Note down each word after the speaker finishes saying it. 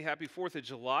Happy 4th of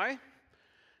July.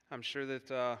 I'm sure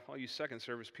that all you second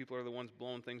service people are the ones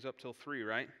blowing things up till 3,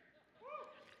 right?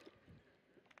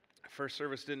 First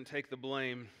service didn't take the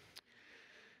blame.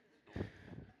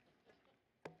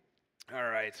 All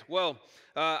right. Well,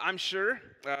 I'm sure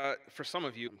for some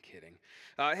of you, I'm kidding.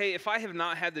 Hey, if I have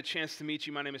not had the chance to meet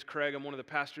you, my name is Craig. I'm one of the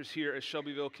pastors here at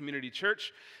Shelbyville Community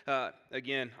Church.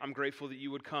 Again, I'm grateful that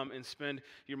you would come and spend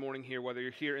your morning here, whether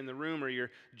you're here in the room or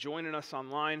you're joining us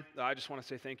online. I just want to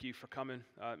say thank you for coming.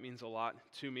 It means a lot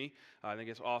to me. I think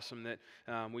it's awesome that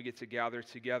we get to gather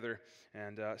together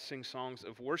and sing songs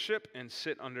of worship and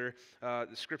sit under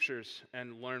the scriptures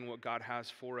and learn what God has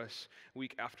for us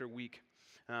week after week.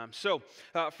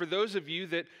 For those of you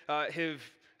that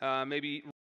have maybe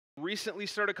recently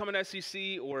started coming to SEC,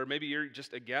 or maybe you're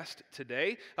just a guest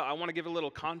today, I want to give a little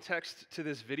context to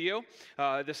this video.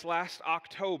 This last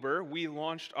October, we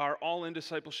launched our All-In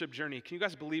Discipleship Journey. Can you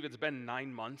guys believe it's been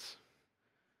 9 months?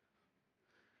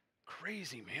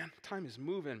 Crazy, man. Time is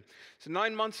moving. So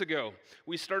 9 months ago,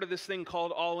 we started this thing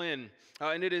called All In,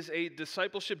 and it is a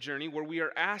discipleship journey where we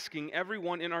are asking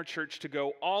everyone in our church to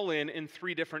go all in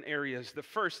 3 different areas. The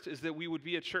first is that we would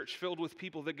be a church filled with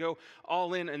people that go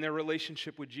all in their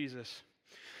relationship with Jesus.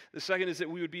 The second is that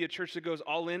we would be a church that goes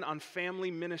all in on family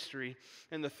ministry,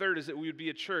 and the third is that we would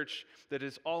be a church that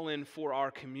is all in for our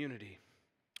community.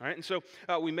 All right, and so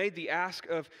we made the ask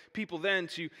of people then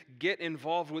to get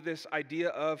involved with this idea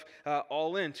of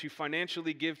all in, to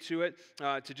financially give to it,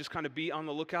 to just kind of be on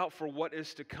the lookout for what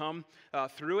is to come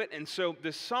through it. And so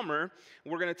this summer,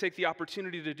 we're going to take the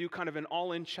opportunity to do kind of an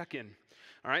all-in check-in.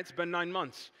 All right, it's been 9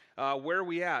 months. Where are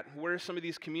we at? Where are some of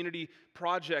these community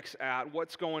projects at?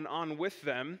 What's going on with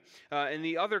them? And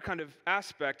the other kind of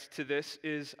aspect to this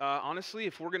is, honestly,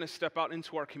 if we're going to step out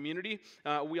into our community,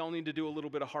 we all need to do a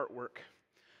little bit of heart work.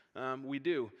 We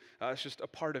do. It's just a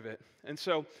part of it. And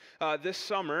so this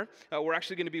summer, we're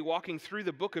actually going to be walking through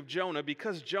the book of Jonah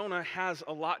because Jonah has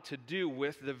a lot to do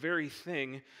with the very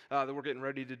thing that we're getting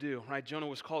ready to do. Right? Jonah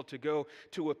was called to go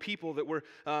to a people that were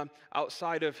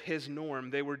outside of his norm.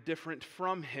 They were different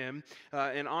from him.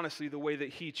 And honestly, the way that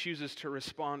he chooses to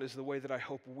respond is the way that I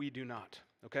hope we do not.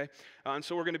 Okay? And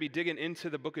so we're going to be digging into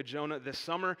the book of Jonah this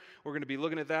summer. We're going to be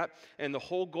looking at that. And the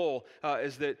whole goal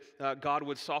is that God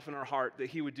would soften our heart,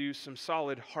 that he would do some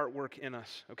solid heart work in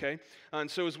us. Okay? And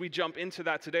so as we jump into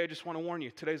that today, I just want to warn you,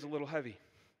 today's a little heavy.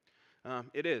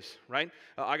 It is, right?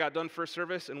 I got done first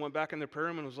service and went back in the prayer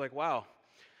room and was like, wow,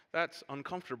 that's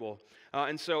uncomfortable.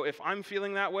 And so if I'm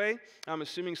feeling that way, I'm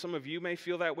assuming some of you may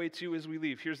feel that way too as we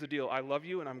leave. Here's the deal. I love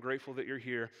you and I'm grateful that you're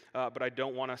here, but I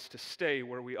don't want us to stay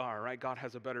where we are, right? God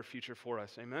has a better future for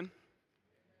us. Amen?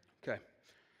 Okay.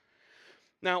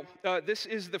 Now, this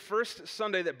is the first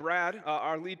Sunday that Brad,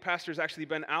 our lead pastor, has actually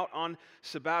been out on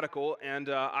sabbatical, and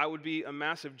I would be a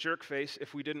massive jerk face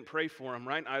if we didn't pray for him,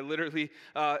 right? I literally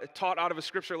taught out of a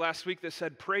scripture last week that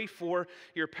said, pray for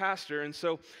your pastor. And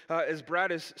so as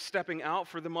Brad is stepping out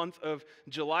for the month of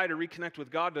July to reconnect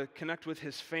with God, to connect with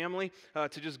his family,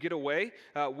 to just get away,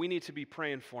 we need to be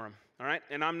praying for him. All right,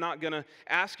 and I'm not going to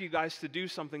ask you guys to do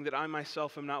something that I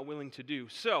myself am not willing to do.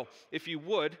 So, if you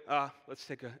would, let's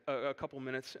take a couple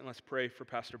minutes and let's pray for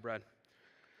Pastor Brad.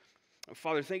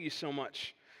 Father, thank you so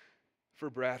much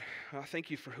for Brad. Thank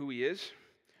you for who he is.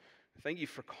 Thank you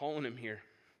for calling him here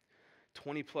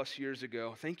 20 plus years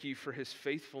ago. Thank you for his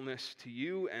faithfulness to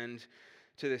you and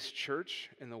to this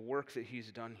church and the work that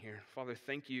he's done here. Father,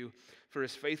 thank you for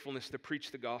his faithfulness to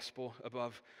preach the gospel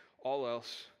above all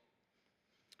else.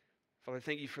 Father,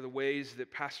 thank you for the ways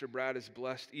that Pastor Brad has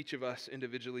blessed each of us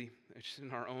individually, just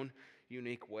in our own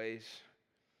unique ways.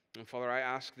 And Father, I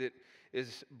ask that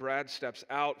as Brad steps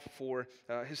out for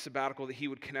his sabbatical, that he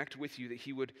would connect with you, that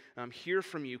he would hear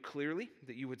from you clearly,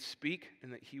 that you would speak,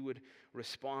 and that he would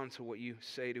respond to what you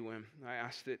say to him. I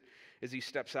ask that as he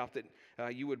steps out,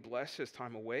 that you would bless his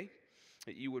time away,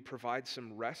 that you would provide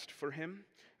some rest for him,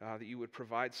 that you would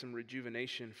provide some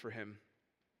rejuvenation for him.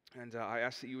 And I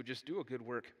ask that you would just do a good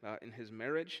work in his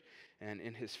marriage and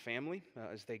in his family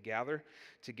as they gather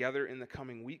together in the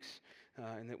coming weeks.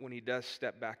 And that when he does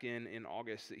step back in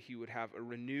August, that he would have a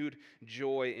renewed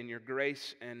joy in your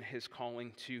grace and his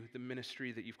calling to the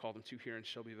ministry that you've called him to here in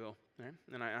Shelbyville. Right?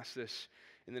 And I ask this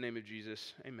in the name of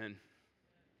Jesus. Amen.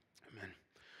 Amen.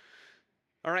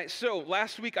 All right, so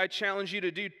last week I challenged you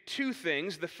to do 2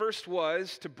 things. The first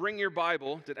was to bring your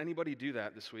Bible. Did anybody do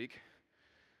that this week?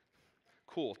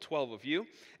 Cool, 12 of you.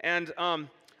 And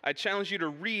I challenge you to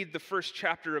read the first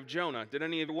chapter of Jonah. Did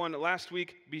anyone last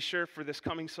week be sure for this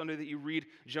coming Sunday that you read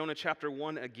Jonah chapter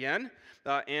 1 again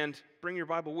and bring your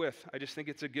Bible with? I just think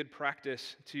it's a good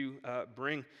practice to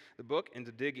bring the book and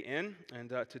to dig in and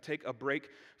to take a break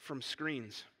from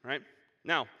screens, right?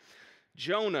 Now,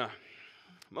 Jonah.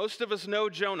 Most of us know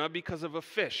Jonah because of a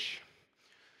fish.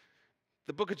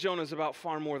 The book of Jonah is about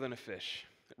far more than a fish.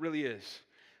 It really is.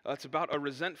 It's about a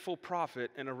resentful prophet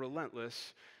and a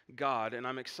relentless God, and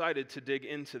I'm excited to dig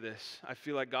into this. I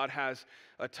feel like God has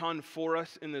a ton for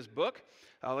us in this book.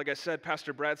 Like I said,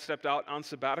 Pastor Brad stepped out on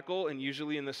sabbatical, and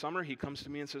usually in the summer, he comes to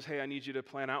me and says, hey, I need you to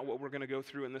plan out what we're going to go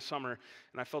through in the summer.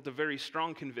 And I felt a very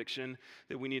strong conviction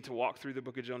that we need to walk through the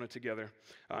book of Jonah together.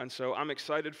 And so I'm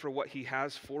excited for what he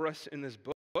has for us in this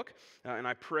book. And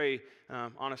I pray,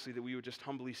 honestly, that we would just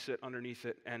humbly sit underneath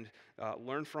it and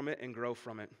learn from it and grow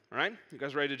from it. All right? You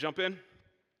guys ready to jump in?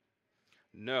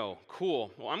 No. Cool.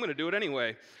 Well, I'm going to do it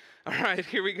anyway. All right,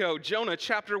 here we go. Jonah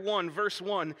chapter 1, verse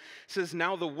 1 says,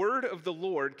 Now the word of the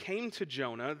Lord came to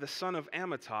Jonah, the son of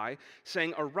Amittai,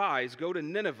 saying, Arise, go to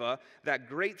Nineveh, that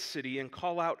great city, and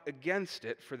call out against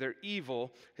it, for their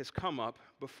evil has come up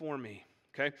before me.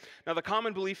 Okay? Now, the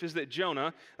common belief is that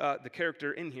Jonah, the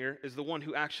character in here, is the one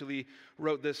who actually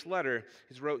wrote this letter.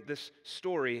 He wrote this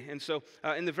story. And so,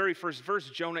 in the very first verse,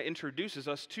 Jonah introduces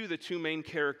us to the two main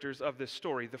characters of this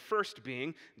story. The first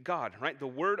being God, right? The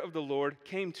word of the Lord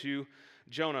came to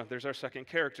Jonah. There's our second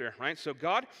character, right? So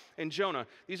God and Jonah,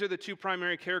 these are the two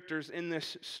primary characters in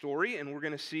this story, and we're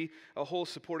going to see a whole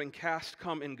supporting cast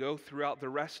come and go throughout the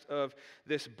rest of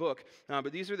this book.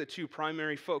 But these are the two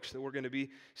primary folks that we're going to be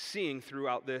seeing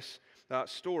throughout this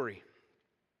story.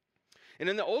 And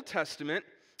in the Old Testament,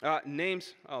 let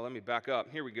me back up.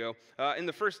 Here we go. In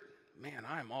the first... Man,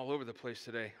 I'm all over the place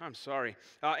today. I'm sorry.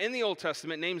 In the Old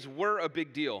Testament, names were a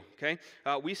big deal, okay?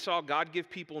 We saw God give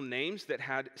people names that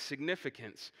had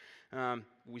significance.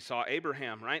 We saw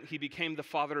Abraham, right? He became the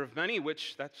father of many,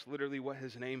 which that's literally what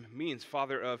his name means,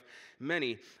 father of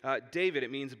many. David,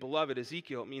 it means beloved.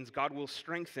 Ezekiel, it means God will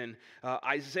strengthen.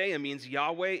 Isaiah means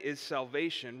Yahweh is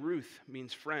salvation. Ruth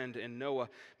means friend, and Noah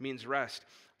means rest.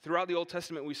 Throughout the Old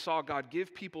Testament, we saw God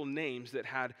give people names that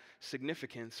had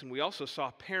significance, and we also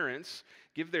saw parents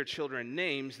give their children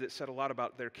names that said a lot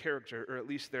about their character, or at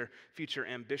least their future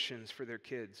ambitions for their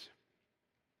kids.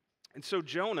 And so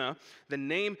Jonah, the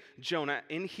name Jonah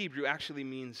in Hebrew actually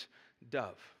means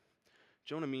dove.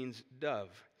 Jonah means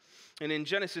dove. And in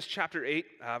Genesis chapter 8,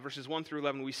 verses 1 through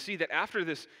 11, we see that after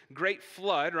this great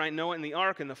flood, right, Noah and the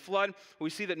ark and the flood,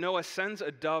 we see that Noah sends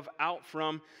a dove out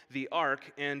from the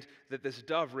ark, and that this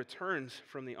dove returns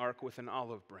from the ark with an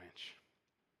olive branch.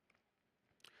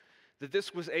 That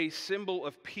this was a symbol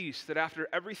of peace, that after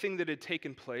everything that had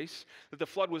taken place, that the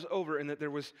flood was over and that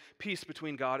there was peace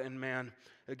between God and man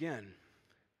again.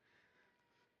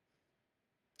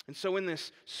 And so in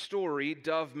this story,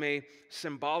 dove may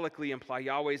symbolically imply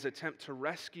Yahweh's attempt to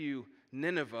rescue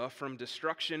Nineveh from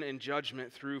destruction and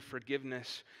judgment through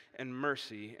forgiveness and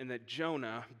mercy, and that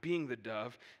Jonah, being the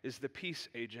dove, is the peace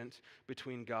agent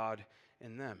between God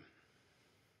and them.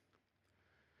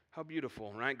 How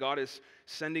beautiful, right? God is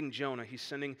sending Jonah, he's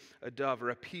sending a dove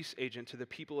or a peace agent to the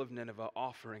people of Nineveh,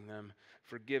 offering them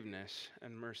forgiveness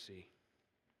and mercy.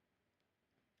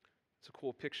 It's a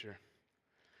cool picture.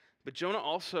 But Jonah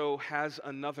also has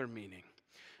another meaning.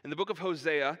 In the book of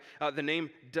Hosea, the name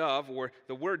dove, or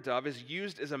the word dove, is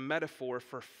used as a metaphor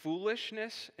for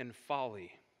foolishness and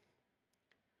folly.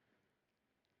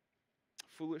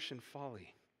 Foolish and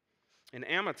folly. In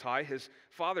Amittai, his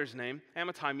father's name,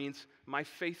 Amittai means my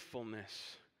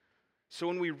faithfulness. So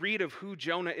when we read of who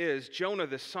Jonah is, Jonah,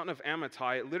 the son of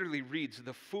Amittai, it literally reads,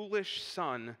 the foolish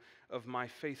son of my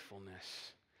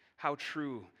faithfulness. How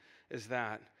true is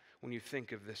that when you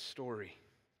think of this story?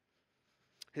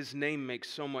 His name makes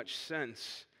so much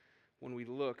sense when we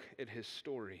look at his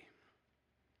story.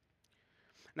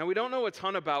 Now, we don't know a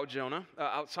ton about Jonah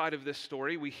outside of this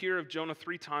story. We hear of Jonah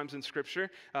 3 times in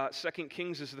Scripture. 2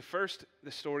 Kings is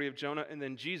the story of Jonah, and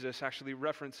then Jesus actually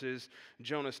references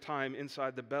Jonah's time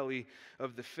inside the belly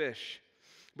of the fish.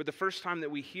 But the first time that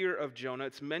we hear of Jonah,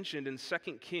 it's mentioned in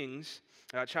 2 Kings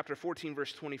chapter 14,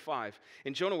 verse 25.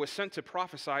 And Jonah was sent to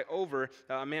prophesy over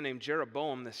a man named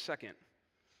Jeroboam II.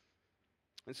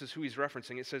 This is who he's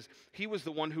referencing. It says, he was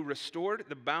the one who restored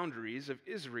the boundaries of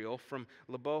Israel from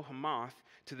Lebo Hamath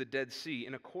to the Dead Sea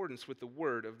in accordance with the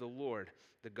word of the Lord,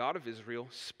 the God of Israel,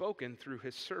 spoken through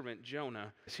his servant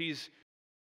Jonah. He's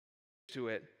to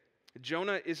it.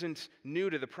 Jonah isn't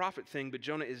new to the prophet thing, but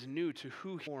Jonah is new to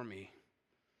who for me.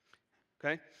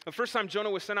 Okay? The first time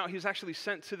Jonah was sent out, he was actually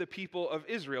sent to the people of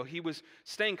Israel. He was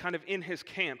staying kind of in his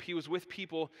camp. He was with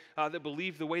people that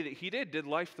believed the way that he did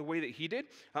life the way that he did.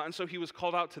 And so he was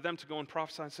called out to them to go and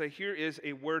prophesy and say, here is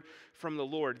a word from the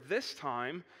Lord. This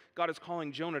time, God is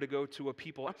calling Jonah to go to a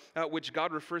people, which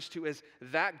God refers to as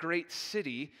that great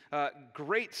city.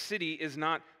 Great city is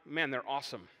not, man, they're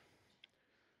awesome.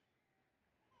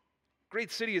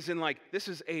 Great city is in like, this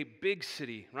is a big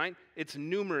city, right? It's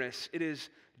numerous. It is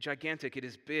gigantic. It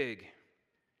is big.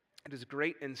 It is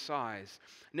great in size.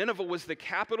 Nineveh was the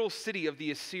capital city of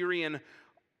the Assyrian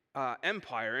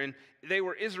Empire, and they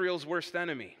were Israel's worst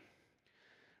enemy.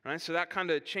 Right? So that kind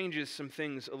of changes some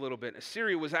things a little bit.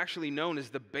 Assyria was actually known as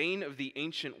the bane of the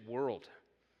ancient world.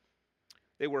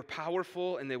 They were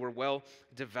powerful and they were well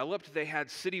developed. They had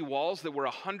city walls that were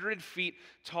 100 feet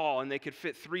tall, and they could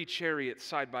fit 3 chariots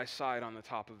side by side on the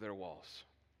top of their walls.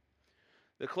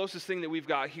 The closest thing that we've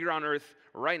got here on earth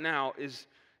right now is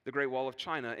the Great Wall of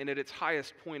China, and at its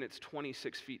highest point, it's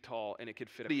 26 feet tall, and it could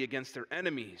fit against their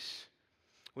enemies.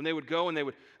 When they would go and they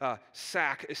would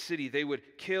sack a city, they would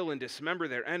kill and dismember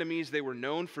their enemies. They were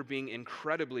known for being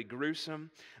incredibly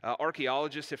gruesome.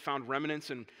 Archaeologists have found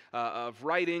remnants of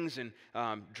writings and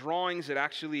drawings that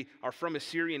actually are from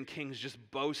Assyrian kings just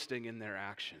boasting in their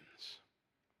actions.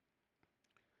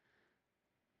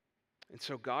 And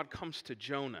so God comes to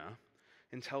Jonah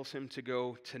and tells him to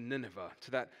go to Nineveh,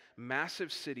 to that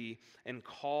massive city, and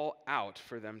call out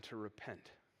for them to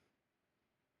repent.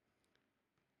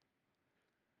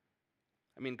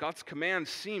 I mean, God's command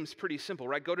seems pretty simple,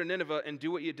 right? Go to Nineveh and do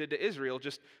what you did to Israel.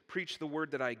 Just preach the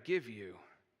word that I give you.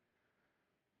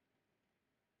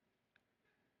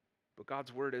 But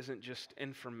God's word isn't just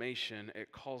information.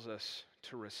 It calls us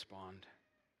to respond.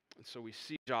 And so we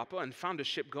see Joppa and found a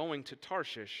ship going to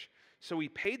Tarshish. So he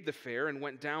paid the fare and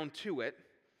went down to it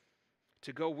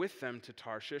to go with them to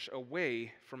Tarshish,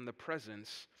 away from the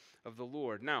presence of the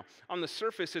Lord. Now, on the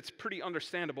surface, it's pretty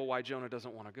understandable why Jonah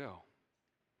doesn't want to go.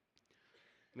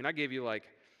 I mean, I gave you like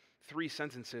 3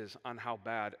 sentences on how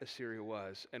bad Assyria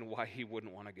was and why he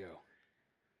wouldn't want to go.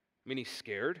 I mean, he's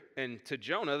scared. And to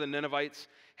Jonah, the Ninevites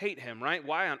hate him, right?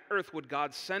 Why on earth would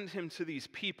God send him to these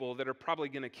people that are probably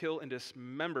going to kill and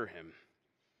dismember him?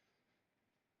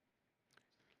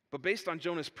 But based on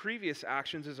Jonah's previous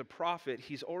actions as a prophet,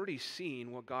 he's already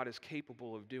seen what God is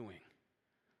capable of doing.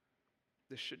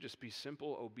 This should just be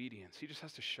simple obedience. He just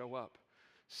has to show up,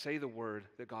 say the word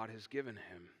that God has given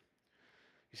him.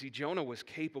 You see, Jonah was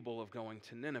capable of going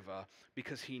to Nineveh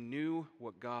because he knew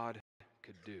what God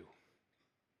could do.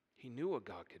 He knew what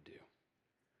God could do.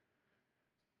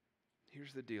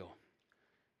 Here's the deal.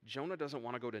 Jonah doesn't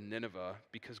want to go to Nineveh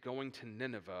because going to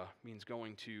Nineveh means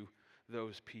going to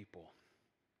those people.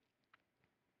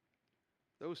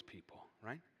 Those people,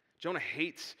 right? Jonah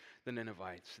hates the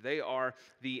Ninevites. They are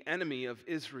the enemy of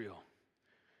Israel.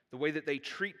 The way that they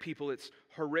treat people, it's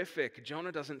horrific.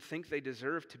 Jonah doesn't think they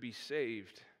deserve to be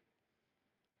saved.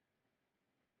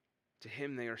 To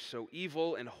him, they are so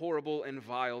evil and horrible and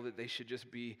vile that they should just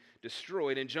be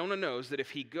destroyed. And Jonah knows that if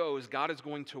he goes, God is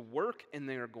going to work and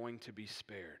they are going to be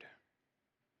spared.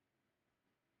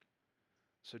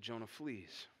 So Jonah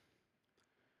flees.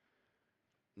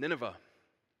 Nineveh,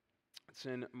 it's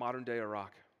in modern-day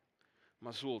Iraq.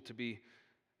 Mosul, to be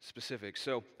specific.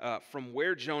 So from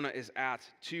where Jonah is at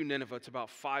to Nineveh, it's about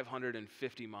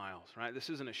 550 miles, right? This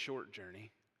isn't a short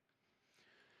journey.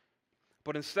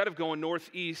 But instead of going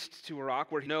northeast to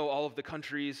Iraq, where we know all of the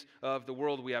countries of the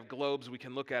world, we have globes, we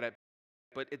can look at it.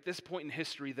 But at this point in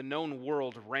history, the known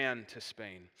world ran to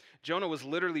Spain. Jonah was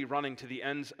literally running to the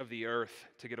ends of the earth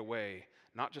to get away,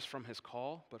 not just from his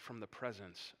call, but from the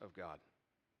presence of God.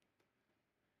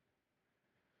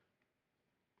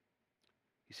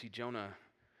 You see, Jonah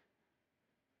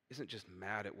isn't just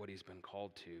mad at what he's been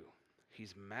called to.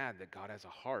 He's mad that God has a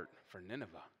heart for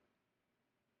Nineveh.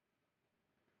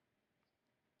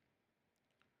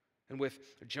 And with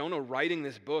Jonah writing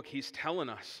this book, he's telling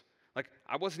us, like,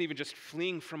 I wasn't even just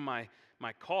fleeing from my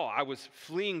call. I was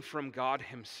fleeing from God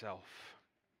himself.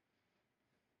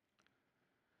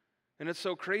 And it's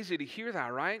so crazy to hear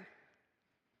that, right?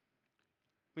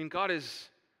 I mean, God is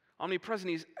omnipresent.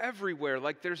 He's everywhere.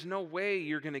 Like, there's no way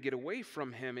you're going to get away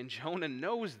from him. And Jonah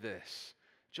knows this.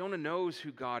 Jonah knows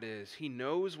who God is. He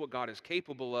knows what God is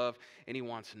capable of, and he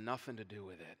wants nothing to do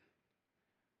with it.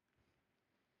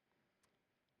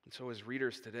 And so as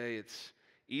readers today, it's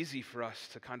easy for us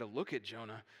to kind of look at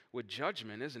Jonah with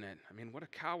judgment, isn't it? I mean, what a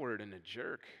coward and a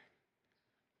jerk.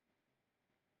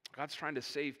 God's trying to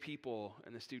save people,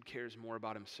 and this dude cares more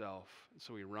about himself, and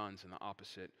so he runs in the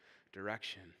opposite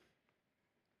direction.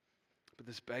 But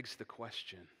this begs the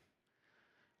question,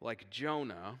 like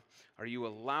Jonah, are you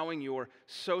allowing your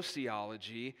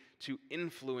sociology to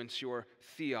influence your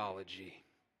theology?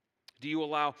 Do you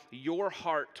allow your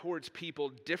heart towards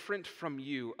people different from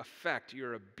you affect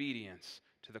your obedience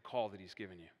to the call that he's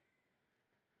given you?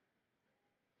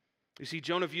 You see,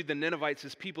 Jonah viewed the Ninevites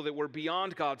as people that were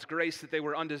beyond God's grace, that they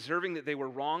were undeserving, that they were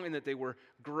wrong, and that they were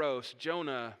gross.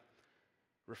 Jonah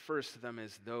refers to them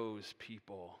as those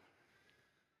people.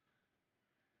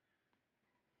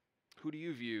 Who do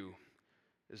you view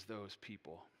as those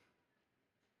people?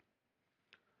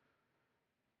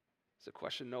 It's a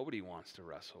question nobody wants to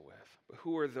wrestle with. But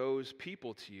who are those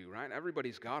people to you, right?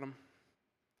 Everybody's got them.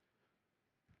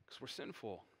 Because we're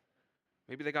sinful.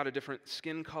 Maybe they got a different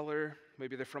skin color.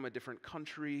 Maybe they're from a different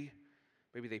country.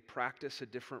 Maybe they practice a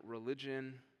different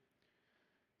religion.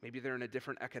 Maybe they're in a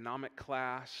different economic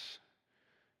class,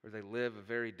 or they live a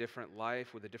very different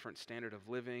life with a different standard of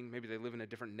living. Maybe they live in a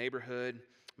different neighborhood.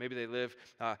 Maybe they live,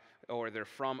 or they're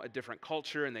from a different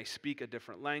culture and they speak a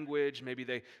different language. Maybe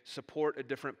they support a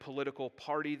different political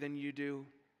party than you do.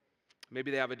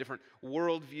 Maybe they have a different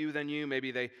worldview than you.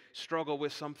 Maybe they struggle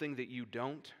with something that you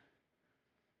don't.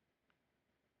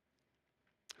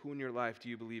 Who in your life do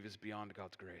you believe is beyond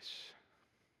God's grace?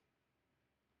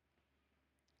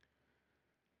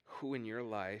 Who in your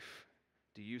life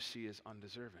do you see as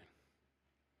undeserving?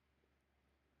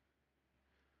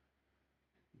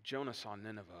 Jonah saw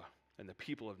Nineveh and the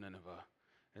people of Nineveh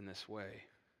in this way.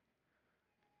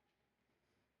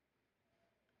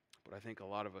 But I think a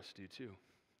lot of us do too.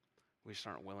 We just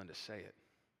aren't willing to say it.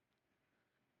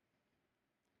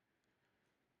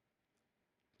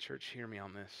 Church, hear me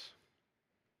on this.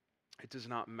 It does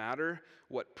not matter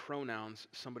what pronouns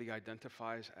somebody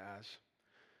identifies as.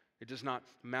 It does not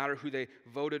matter who they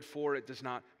voted for. It does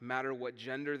not matter what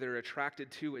gender they're attracted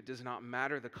to. It does not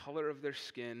matter the color of their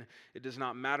skin. It does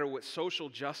not matter what social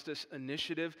justice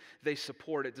initiative they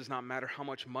support. It does not matter how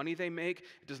much money they make.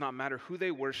 It does not matter who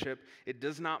they worship. It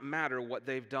does not matter what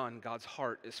they've done. God's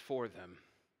heart is for them.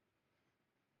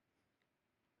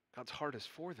 God's heart is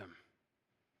for them.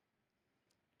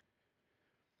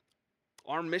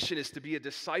 Our mission is to be a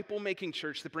disciple-making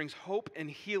church that brings hope and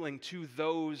healing to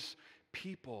those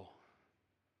people.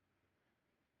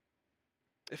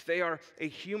 If they are a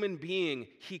human being,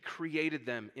 He created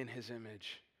them in His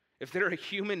image. If they're a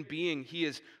human being, He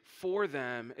is for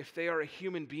them. If they are a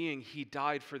human being, He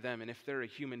died for them. And if they're a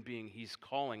human being, He's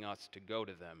calling us to go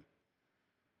to them.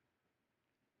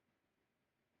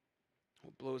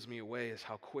 What blows me away is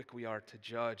how quick we are to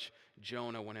judge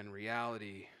Jonah when in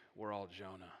reality, we're all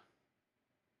Jonah.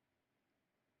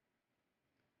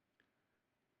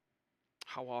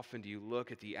 How often do you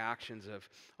look at the actions of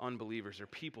unbelievers or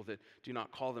people that do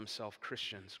not call themselves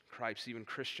Christians, Christ, even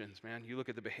Christians, man? You look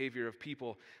at the behavior of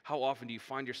people, how often do you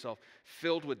find yourself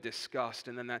filled with disgust,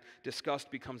 and then that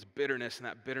disgust becomes bitterness, and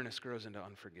that bitterness grows into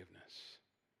unforgiveness?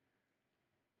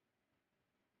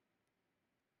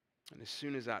 And as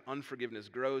soon as that unforgiveness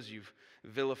grows, you've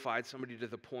vilified somebody to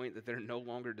the point that they're no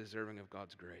longer deserving of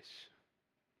God's grace.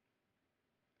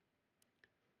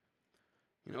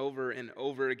 And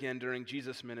over again during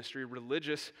Jesus' ministry,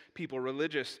 religious people,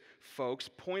 religious folks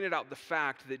pointed out the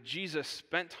fact that Jesus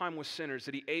spent time with sinners,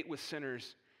 that He ate with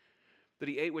sinners, that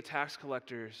He ate with tax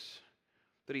collectors,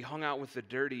 that He hung out with the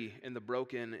dirty and the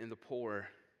broken and the poor.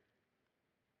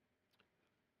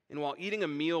 And while eating a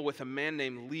meal with a man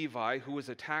named Levi, who was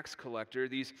a tax collector,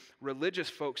 these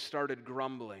religious folks started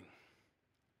grumbling.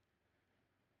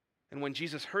 And when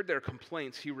Jesus heard their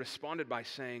complaints, He responded by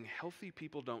saying, "Healthy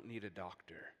people don't need a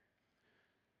doctor.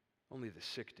 Only the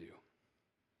sick do."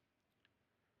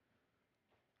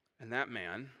 And that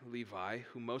man, Levi,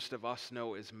 who most of us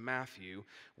know as Matthew,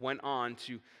 went on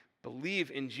to believe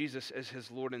in Jesus as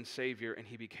his Lord and Savior, and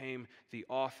he became the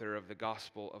author of the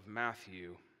Gospel of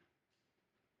Matthew.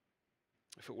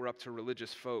 If it were up to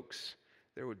religious folks,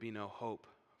 there would be no hope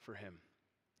for him.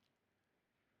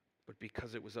 But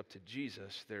because it was up to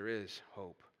Jesus, there is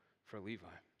hope for Levi.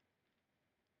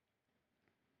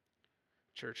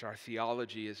 Church, our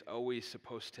theology is always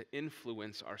supposed to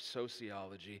influence our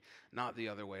sociology, not the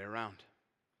other way around.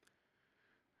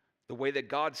 The way that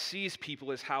God sees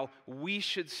people is how we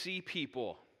should see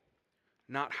people,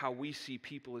 not how we see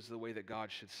people is the way that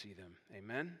God should see them.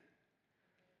 Amen?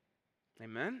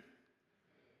 Amen?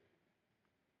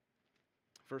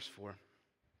 Verse 4.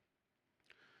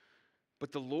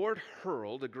 But the Lord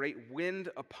hurled a great wind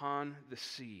upon the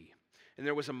sea, and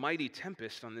there was a mighty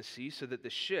tempest on the sea, so that the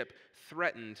ship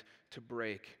threatened to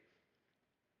break.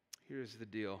 Here's the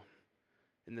deal.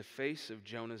 In the face of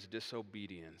Jonah's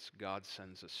disobedience, God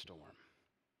sends a storm.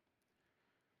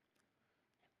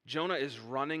 Jonah is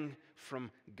running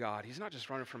from God. He's not just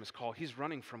running from his call, he's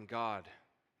running from God.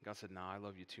 God said, "No, I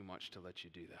love you too much to let you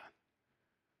do that."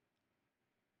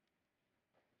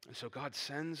 And so God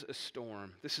sends a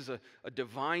storm. This is a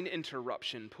divine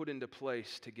interruption put into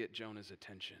place to get Jonah's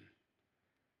attention.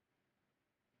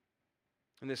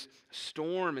 And this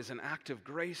storm is an act of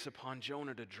grace upon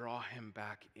Jonah to draw him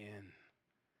back in.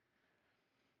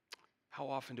 How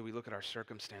often do we look at our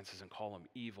circumstances and call them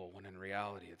evil when in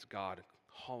reality it's God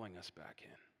hauling us back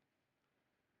in?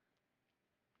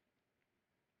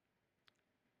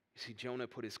 You see, Jonah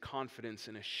put his confidence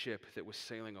in a ship that was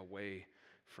sailing away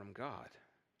from God.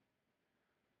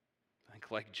 I think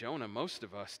like Jonah, most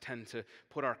of us tend to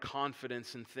put our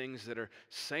confidence in things that are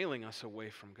sailing us away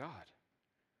from God.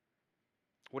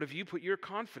 What have you put your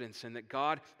confidence in that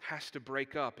God has to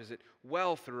break up? Is it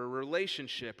wealth or a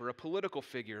relationship or a political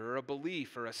figure or a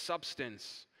belief or a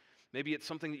substance? Maybe it's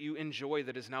something that you enjoy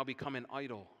that has now become an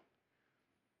idol.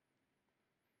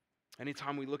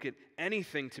 Anytime we look at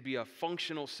anything to be a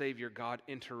functional Savior, God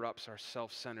interrupts our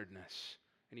self-centeredness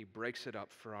and He breaks it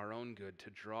up for our own good to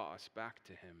draw us back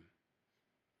to Him.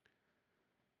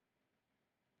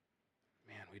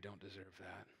 Man, we don't deserve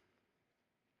that.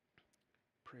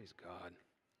 Praise God.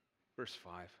 Verse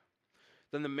 5.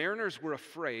 Then the mariners were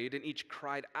afraid, and each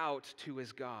cried out to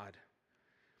his God.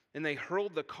 And they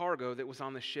hurled the cargo that was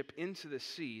on the ship into the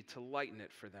sea to lighten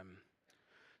it for them.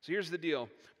 So here's the deal.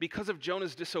 Because of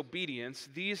Jonah's disobedience,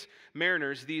 these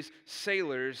mariners, these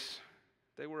sailors,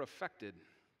 they were affected.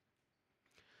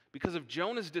 Because of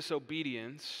Jonah's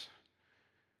disobedience,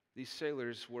 these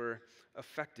sailors were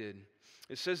affected.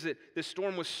 It says that this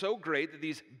storm was so great that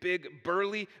these big,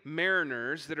 burly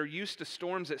mariners that are used to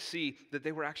storms at sea, that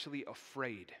they were actually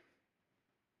afraid.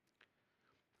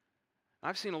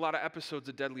 I've seen a lot of episodes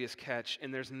of Deadliest Catch,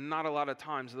 and there's not a lot of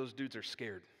times those dudes are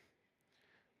scared.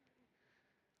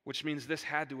 Which means this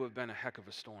had to have been a heck of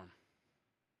a storm.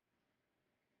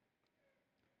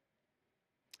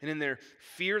 And in their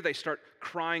fear, they start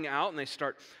crying out and they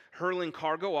start hurling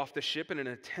cargo off the ship in an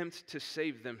attempt to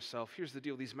save themselves. Here's the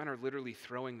deal. These men are literally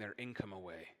throwing their income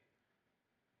away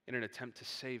in an attempt to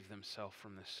save themselves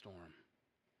from this storm.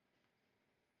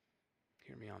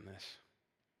 Hear me on this.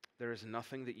 There is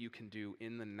nothing that you can do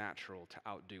in the natural to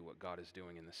outdo what God is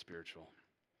doing in the spiritual.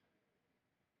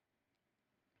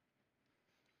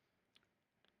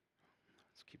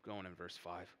 Let's keep going in verse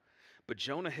 5. But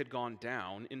Jonah had gone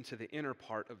down into the inner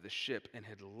part of the ship and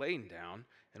had lain down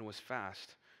and was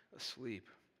fast asleep.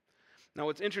 Now,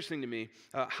 what's interesting to me,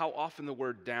 how often the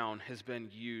word down has been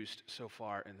used so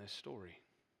far in this story.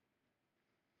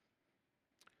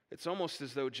 It's almost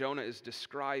as though Jonah is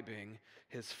describing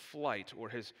his flight or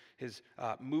his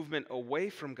movement away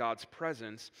from God's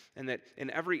presence, and that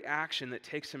in every action that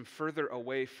takes him further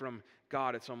away from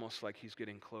God, it's almost like he's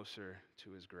getting closer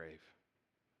to his grave.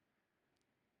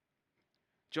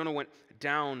 Jonah went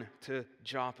down to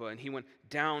Joppa, and he went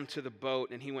down to the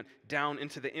boat, and he went down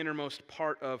into the innermost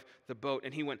part of the boat,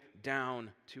 and he went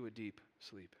down to a deep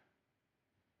sleep.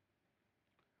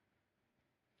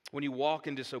 When you walk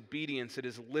in disobedience, it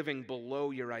is living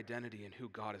below your identity and who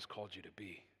God has called you to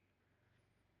be.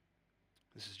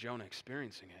 This is Jonah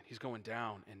experiencing it. He's going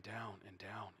down and down and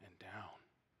down and down.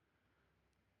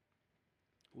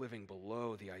 Living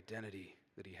below the identity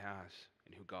that he has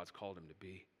and who God's called him to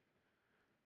be.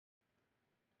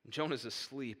 Jonah's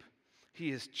asleep.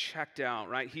 He is checked out,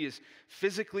 right? He is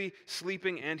physically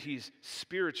sleeping and he's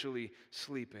spiritually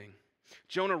sleeping.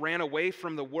 Jonah ran away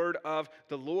from the word of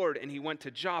the Lord and he went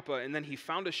to Joppa, and then he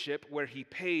found a ship where he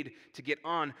paid to get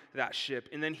on that ship,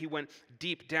 and then he went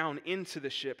deep down into the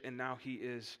ship, and now he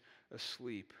is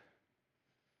asleep.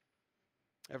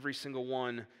 Every single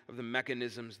one of the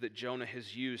mechanisms that Jonah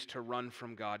has used to run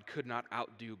from God could not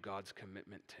outdo God's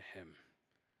commitment to him.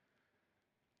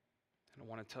 And I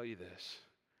want to tell you this.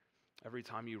 Every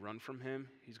time you run from him,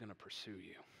 he's going to pursue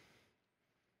you.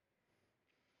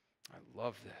 I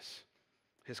love this.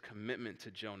 His commitment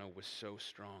to Jonah was so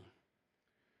strong.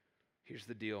 Here's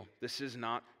the deal. This is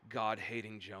not God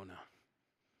hating Jonah.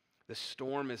 The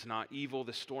storm is not evil.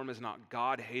 The storm is not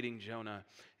God hating Jonah.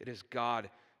 It is God,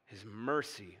 his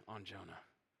mercy on Jonah.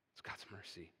 It's God's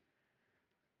mercy.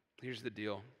 Here's the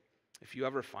deal. If you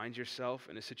ever find yourself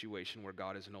in a situation where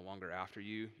God is no longer after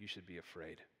you, you should be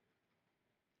afraid.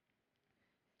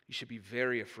 You should be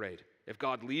very afraid. If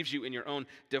God leaves you in your own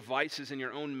devices, in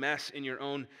your own mess, in your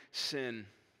own sin,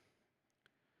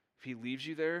 if he leaves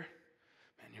you there,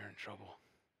 man, you're in trouble.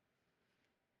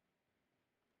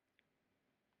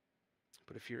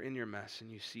 But if you're in your mess and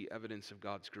you see evidence of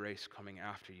God's grace coming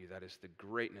after you, that is the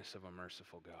greatness of a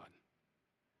merciful God.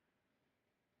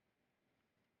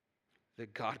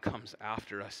 that God comes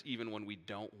after us even when we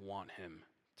don't want him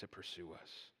to pursue us.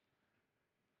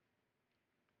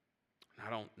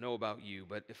 I don't know about you,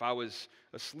 but if I was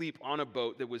asleep on a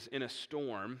boat that was in a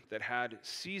storm that had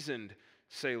seasoned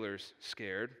sailors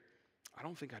scared, I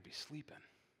don't think I'd be sleeping.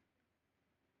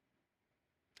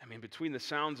 I mean, between the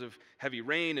sounds of heavy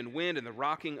rain and wind and the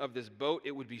rocking of this boat,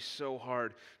 it would be so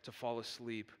hard to fall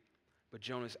asleep. But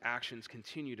Jonah's actions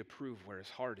continue to prove where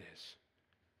his heart is.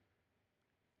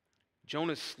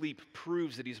 Jonah's sleep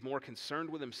proves that he's more concerned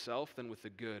with himself than with the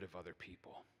good of other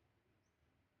people.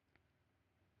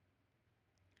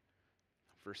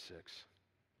 Verse 6.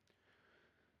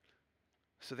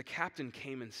 So the captain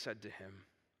came and said to him,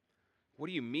 "What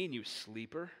do you mean, you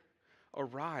sleeper?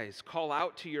 Arise, call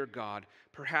out to your God.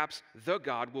 Perhaps the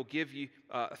God will give you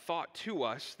thought to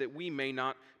us that we may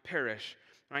not perish."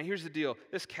 All right, here's the deal.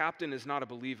 This captain is not a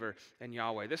believer in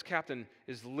Yahweh. This captain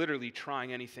is literally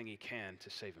trying anything he can to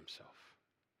save himself.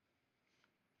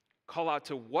 Call out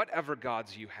to whatever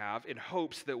gods you have in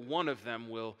hopes that one of them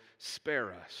will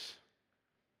spare us.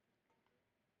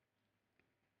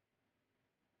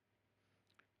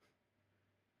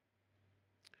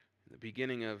 In the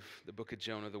beginning of the book of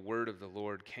Jonah, the word of the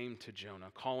Lord came to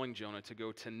Jonah, calling Jonah to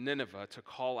go to Nineveh to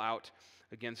call out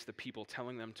against the people,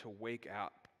 telling them to wake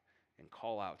up and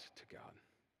call out to God.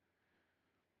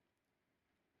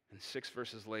 And 6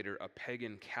 verses later, a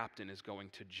pagan captain is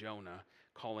going to Jonah,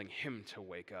 calling him to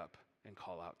wake up and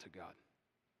call out to God.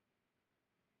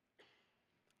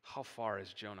 How far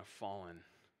has Jonah fallen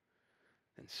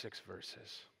in 6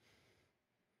 verses?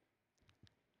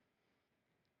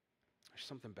 There's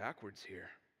something backwards here.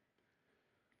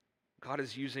 God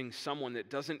is using someone that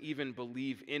doesn't even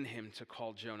believe in him to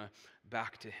call Jonah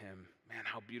back to him. Man,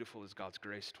 how beautiful is God's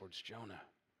grace towards Jonah.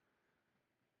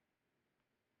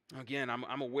 Again,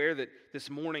 I'm aware that this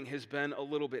morning has been a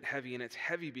little bit heavy, and it's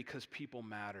heavy because people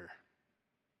matter.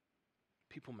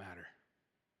 People matter.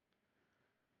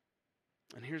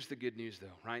 And here's the good news,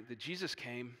 though, right? That Jesus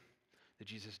came, that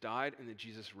Jesus died, and that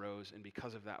Jesus rose, and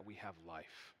because of that, we have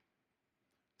life.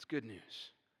 It's good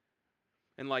news.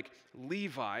 And like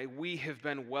Levi, we have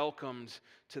been welcomed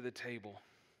to the table.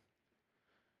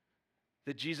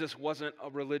 That Jesus wasn't a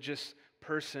religious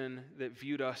person that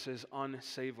viewed us as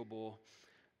unsavable,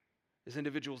 as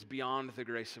individuals beyond the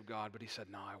grace of God, but he said,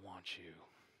 "No, I want you."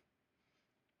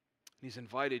 And he's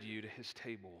invited you to his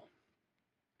table,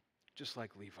 just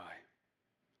like Levi.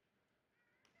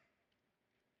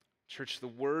 Church, the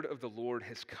word of the Lord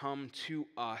has come to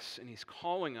us, and he's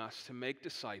calling us to make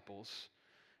disciples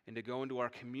and to go into our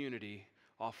community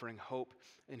offering hope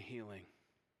and healing.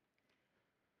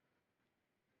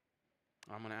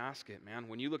 I'm going to ask it, man.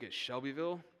 When you look at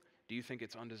Shelbyville, do you think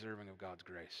it's undeserving of God's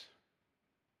grace?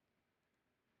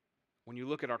 When you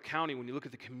look at our county, when you look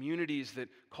at the communities that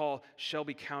call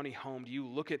Shelby County home, do you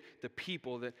look at the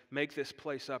people that make this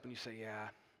place up and you say, yeah,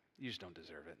 you just don't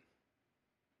deserve it?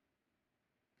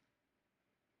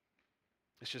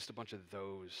 It's just a bunch of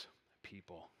those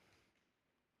people.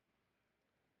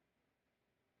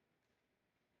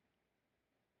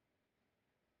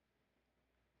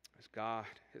 As God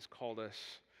has called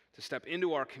us to step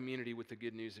into our community with the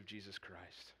good news of Jesus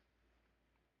Christ.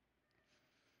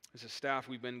 As a staff,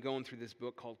 we've been going through this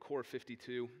book called Core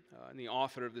 52, and the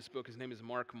author of this book, his name is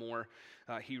Mark Moore.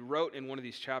 He wrote in one of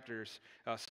these chapters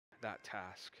that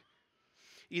task.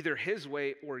 Either his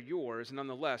way or yours,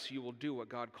 nonetheless, you will do what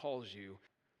God calls you.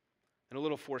 And a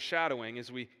little foreshadowing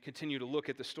as we continue to look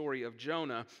at the story of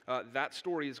Jonah, that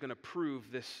story is going to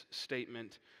prove this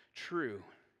statement true.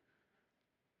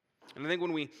 And I think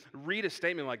when we read a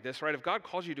statement like this, right, if God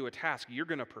calls you to a task, you're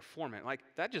going to perform it. Like,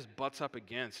 that just butts up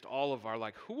against all of our,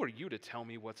 like, who are you to tell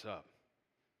me what's up?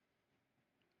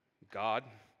 God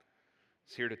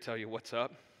is here to tell you what's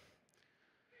up.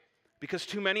 Because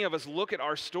too many of us look at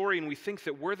our story and we think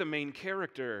that we're the main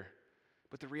character.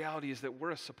 But the reality is that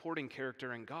we're a supporting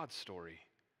character in God's story.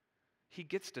 He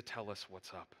gets to tell us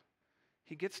what's up.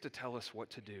 He gets to tell us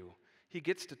what to do. He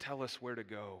gets to tell us where to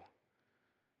go.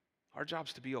 Our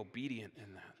job's to be obedient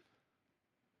in that.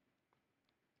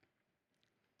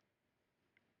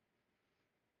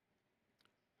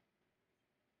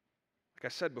 Like I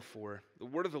said before, the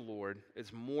word of the Lord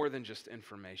is more than just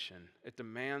information. It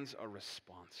demands a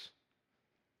response.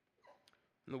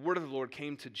 And the word of the Lord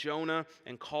came to Jonah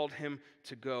and called him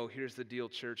to go. Here's the deal,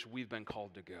 church. We've been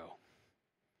called to go.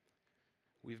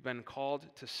 We've been called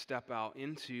to step out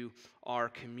into our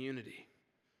community.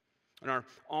 And our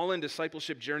all-in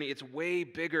discipleship journey, it's way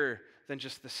bigger than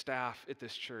just the staff at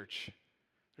this church.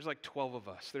 There's like 12 of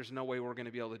us. There's no way we're going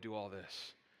to be able to do all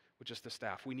this with just the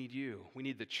staff. We need you. We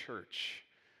need the church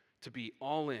to be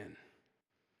all in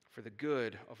for the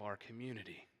good of our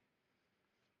community.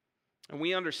 And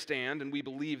we understand and we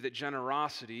believe that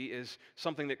generosity is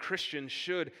something that Christians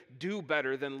should do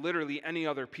better than literally any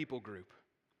other people group.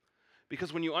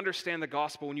 Because when you understand the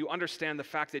gospel, when you understand the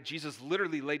fact that Jesus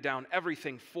literally laid down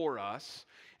everything for us,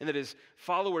 and that as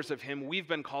followers of him, we've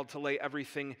been called to lay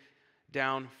everything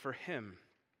down for him.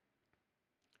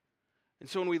 And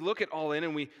so when we look at All In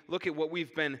and we look at what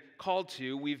we've been called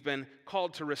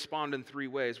to respond in three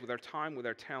ways: with our time, with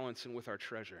our talents, and with our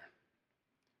treasure.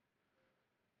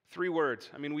 Three words.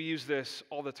 I mean, we use this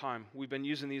all the time. We've been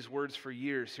using these words for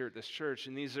years here at this church,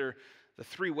 and these are the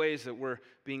three ways that we're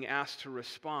being asked to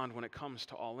respond when it comes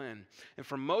to All In. And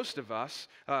for most of us,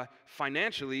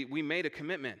 financially, we made a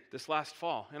commitment this last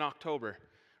fall in October.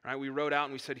 Right? We wrote out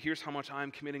and we said, here's how much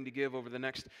I'm committing to give over the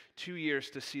next 2 years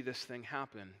to see this thing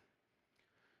happen.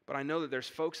 But I know that there's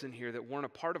folks in here that weren't a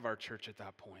part of our church at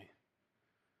that point.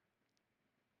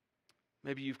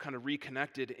 Maybe you've kind of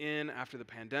reconnected in after the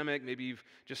pandemic. Maybe you've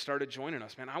just started joining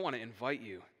us. Man, I want to invite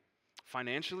you.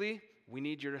 Financially, we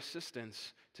need your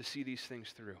assistance to see these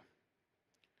things through.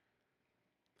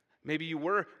 Maybe you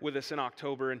were with us in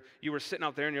October and you were sitting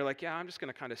out there and you're like, yeah, I'm just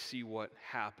going to kind of see what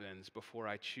happens before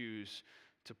I choose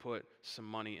to put some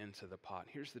money into the pot.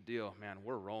 Here's the deal, man,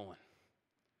 we're rolling.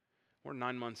 We're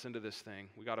 9 months into this thing.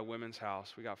 We got a women's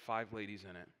house. We got 5 ladies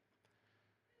in it.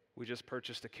 We just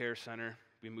purchased a care center.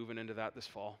 We'll be moving into that this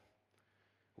fall.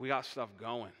 We got stuff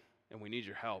going, and we need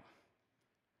your help.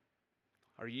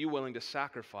 Are you willing to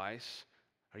sacrifice?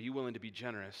 Are you willing to be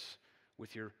generous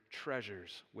with your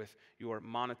treasures, with your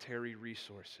monetary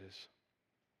resources?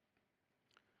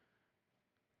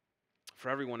 For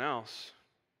everyone else,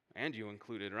 and you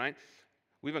included, right?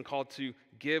 We've been called to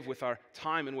give with our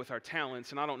time and with our talents,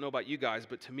 and I don't know about you guys,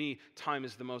 but to me, time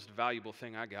is the most valuable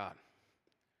thing I got.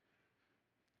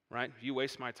 Right? If you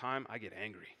waste my time, I get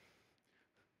angry.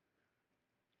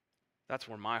 That's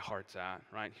where my heart's at,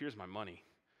 right? Here's my money.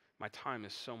 My time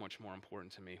is so much more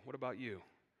important to me. What about you?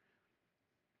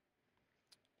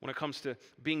 When it comes to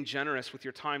being generous with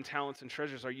your time, talents, and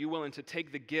treasures, are you willing to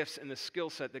take the gifts and the skill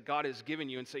set that God has given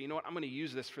you and say, you know what, I'm going to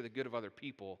use this for the good of other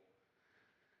people.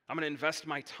 I'm going to invest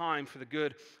my time for the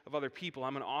good of other people.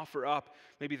 I'm going to offer up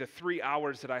maybe the 3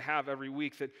 hours that I have every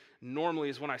week that normally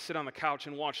is when I sit on the couch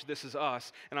and watch This Is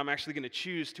Us, and I'm actually going to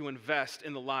choose to invest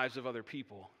in the lives of other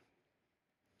people.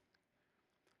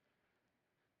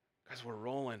 Guys, we're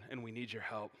rolling, and we need your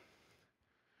help.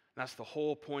 That's the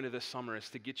whole point of this summer, is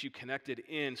to get you connected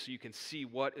in so you can see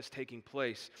what is taking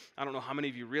place. I don't know how many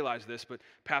of you realize this, but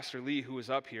Pastor Lee, who was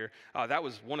up here, that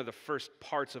was one of the first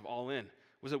parts of All In,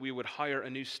 was that we would hire a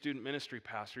new student ministry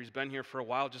pastor. He's been here for a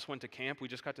while, just went to camp. We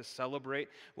just got to celebrate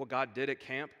what God did at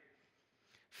camp.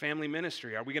 Family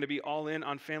ministry. Are we going to be all in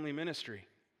on family ministry?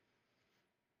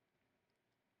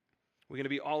 We're going to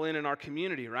be all in our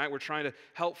community, right? We're trying to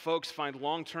help folks find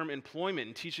long-term employment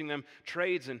and teaching them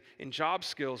trades and job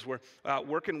skills. We're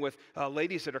working with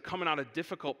ladies that are coming out of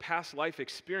difficult past life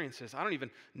experiences. I don't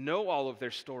even know all of their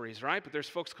stories, right? But there's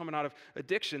folks coming out of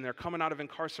addiction. They're coming out of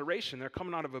incarceration. They're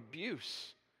coming out of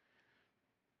abuse.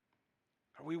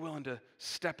 Are we willing to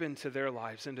step into their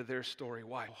lives, into their story?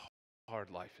 Why? How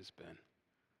hard life has been.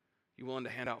 You willing to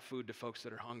hand out food to folks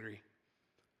that are hungry?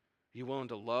 Are you willing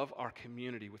to love our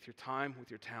community with your time,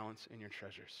 with your talents, and your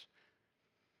treasures?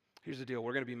 Here's the deal.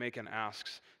 We're going to be making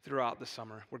asks throughout the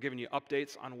summer. We're giving you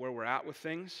updates on where we're at with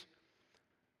things.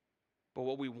 But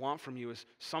what we want from you is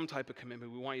some type of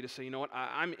commitment. We want you to say, you know what,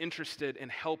 I'm interested in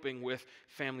helping with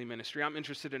family ministry. I'm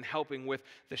interested in helping with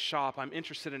the shop. I'm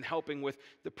interested in helping with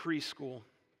the preschool.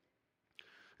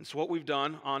 And so what we've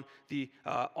done on the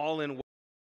All In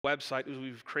website is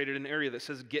we've created an area that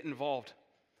says Get Involved.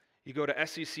 You go to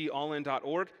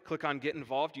secallin.org, click on Get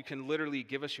Involved. You can literally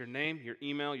give us your name, your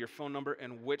email, your phone number,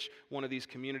 and which one of these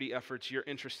community efforts you're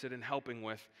interested in helping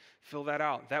with. Fill that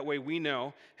out. That way we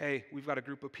know, hey, we've got a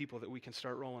group of people that we can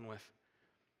start rolling with.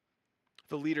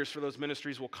 The leaders for those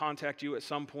ministries will contact you at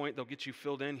some point. They'll get you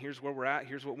filled in. Here's where we're at.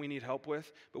 Here's what we need help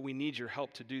with. But we need your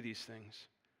help to do these things.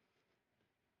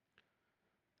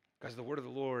 Guys, the word of the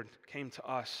Lord came to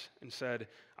us and said,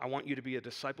 I want you to be a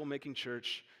disciple-making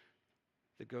church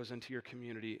that goes into your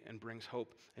community and brings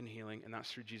hope and healing, and that's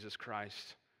through Jesus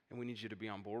Christ. And we need you to be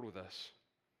on board with us.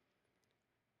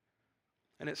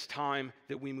 And it's time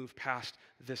that we move past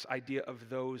this idea of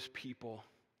those people,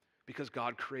 because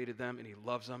God created them, and He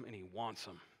loves them, and He wants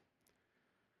them.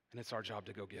 And it's our job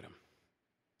to go get them.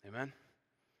 Amen?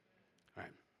 All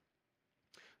right.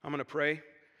 I'm going to pray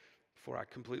before I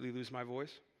completely lose my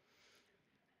voice.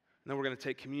 And then we're going to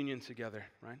take communion together,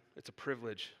 right? It's a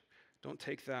privilege. Don't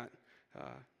take that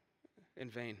in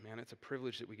vain, man. It's a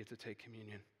privilege that we get to take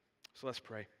communion. So let's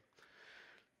pray.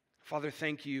 Father,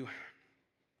 thank you.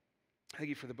 Thank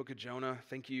you for the book of Jonah.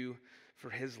 Thank you for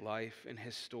his life and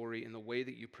his story and the way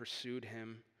that you pursued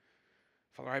him.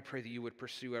 Father, I pray that you would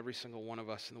pursue every single one of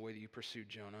us in the way that you pursued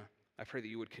Jonah. I pray that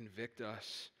you would convict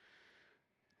us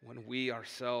when we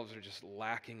ourselves are just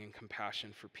lacking in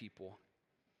compassion for people.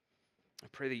 I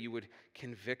pray that you would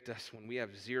convict us when we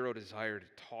have zero desire to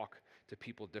talk to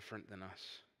people different than us.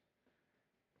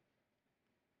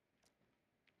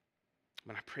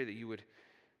 And I pray that you would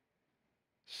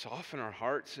soften our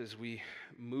hearts as we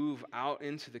move out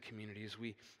into the community, as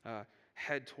we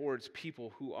head towards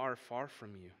people who are far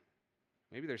from you.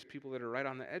 Maybe there's people that are right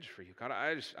on the edge for you. God,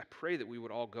 I pray that we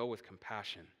would all go with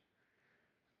compassion,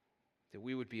 that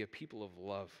we would be a people of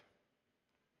love,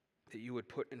 that you would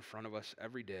put in front of us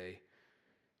every day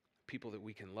people that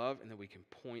we can love and that we can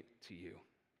point to you.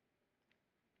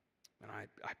 And I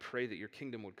pray that your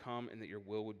kingdom would come and that your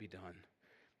will would be done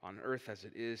on earth as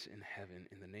it is in heaven.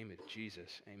 In the name of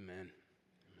Jesus, amen. Amen.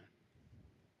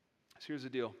 So here's the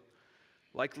deal.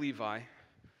 Like Levi,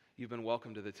 you've been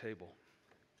welcomed to the table.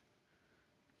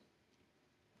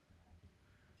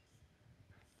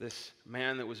 This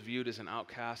man that was viewed as an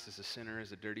outcast, as a sinner,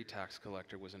 as a dirty tax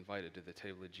collector was invited to the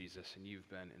table of Jesus, and you've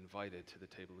been invited to the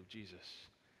table of Jesus.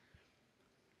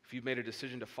 If you've made a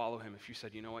decision to follow him, if you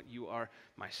said, you know what, you are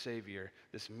my Savior,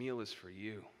 this meal is for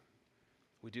you.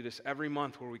 We do this every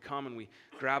month where we come and we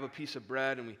grab a piece of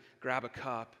bread and we grab a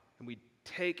cup and we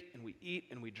take and we eat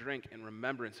and we drink in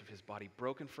remembrance of his body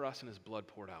broken for us and his blood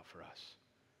poured out for us.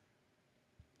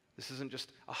 This isn't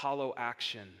just a hollow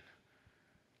action.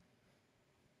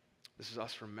 This is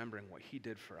us remembering what he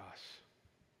did for us.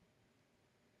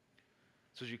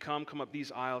 So as you come up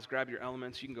these aisles, grab your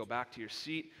elements. You can go back to your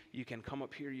seat. You can come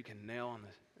up here. You can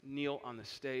kneel on the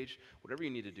stage. Whatever you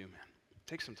need to do, man.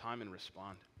 Take some time and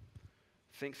respond.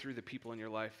 Think through the people in your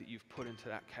life that you've put into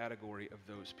that category of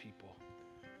those people.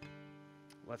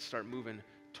 Let's start moving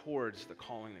towards the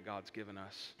calling that God's given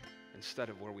us instead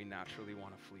of where we naturally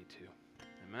want to flee to.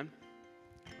 Amen?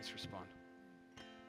 Let's respond.